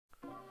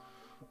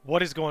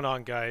What is going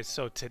on, guys?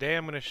 So today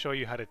I'm going to show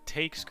you how to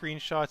take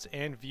screenshots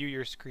and view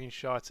your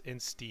screenshots in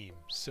Steam.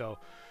 So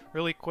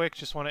really quick,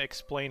 just want to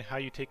explain how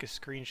you take a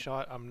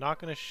screenshot. I'm not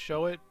going to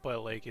show it,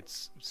 but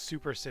it's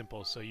super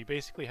simple. So you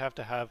basically have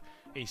to have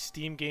a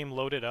Steam game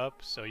loaded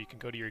up, so you can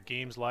go to your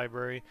games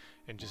library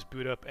and just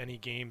boot up any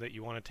game that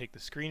you want to take the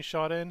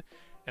screenshot in,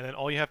 and then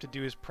all you have to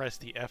do is press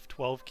the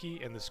F12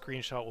 key and the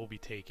screenshot will be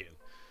taken.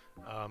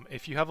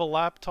 If you have a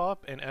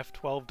laptop and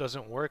F12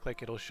 doesn't work,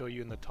 it'll show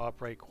you in the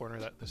top right corner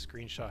that the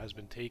screenshot has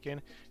been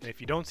taken. And if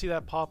you don't see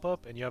that pop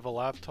up and you have a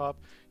laptop,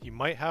 you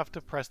might have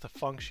to press the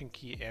function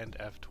key and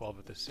F12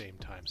 at the same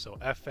time. So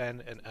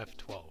FN and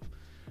F12.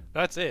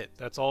 That's it.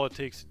 That's all it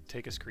takes to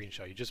take a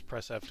screenshot. You just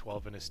press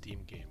F12 in a Steam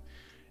game.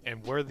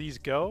 And where these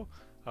go,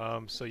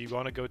 so you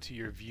want to go to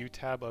your View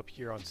tab up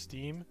here on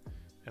Steam,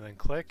 and then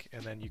click,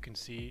 and then you can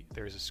see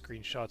there's a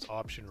screenshots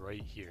option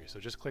right here. So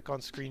just click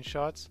on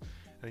screenshots,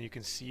 and you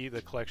can see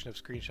the collection of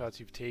screenshots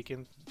you've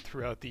taken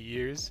throughout the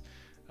years.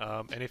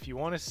 And if you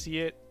want to see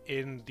it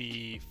in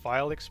the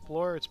File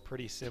Explorer, it's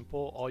pretty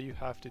simple. All you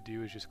have to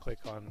do is just click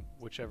on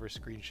whichever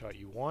screenshot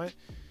you want,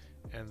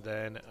 and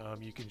then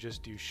you can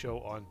just do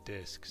Show on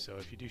Disk. So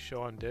if you do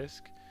Show on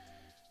Disk,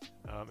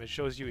 it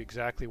shows you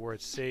exactly where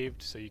it's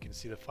saved, so you can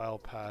see the file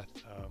path,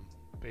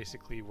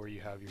 basically where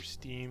you have your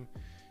Steam,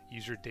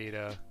 user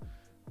data,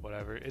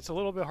 whatever. It's a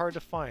little bit hard to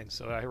find,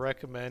 so I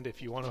recommend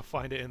if you want to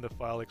find it in the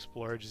File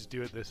Explorer, just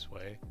do it this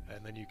way,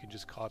 and then you can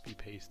just copy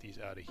paste these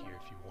out of here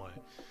if you want.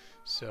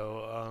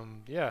 So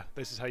yeah,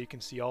 this is how you can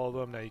see all of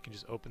them. Now you can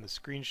just open the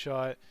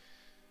screenshot,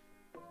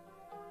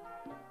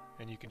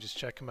 and you can just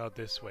check them out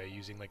this way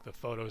using the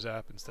Photos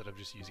app instead of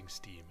just using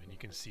Steam, and you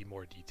can see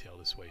more detail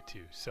this way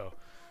too. So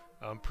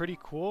pretty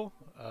cool.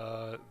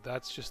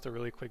 That's just a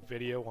really quick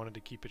video. Wanted to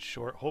keep it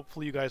short.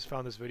 Hopefully you guys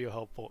found this video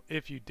helpful.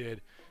 If you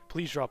did,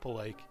 please drop a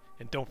like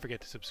and don't forget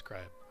to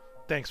subscribe.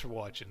 Thanks for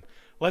watching.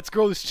 Let's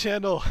grow this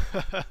channel.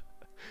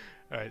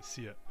 Alright,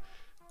 see ya.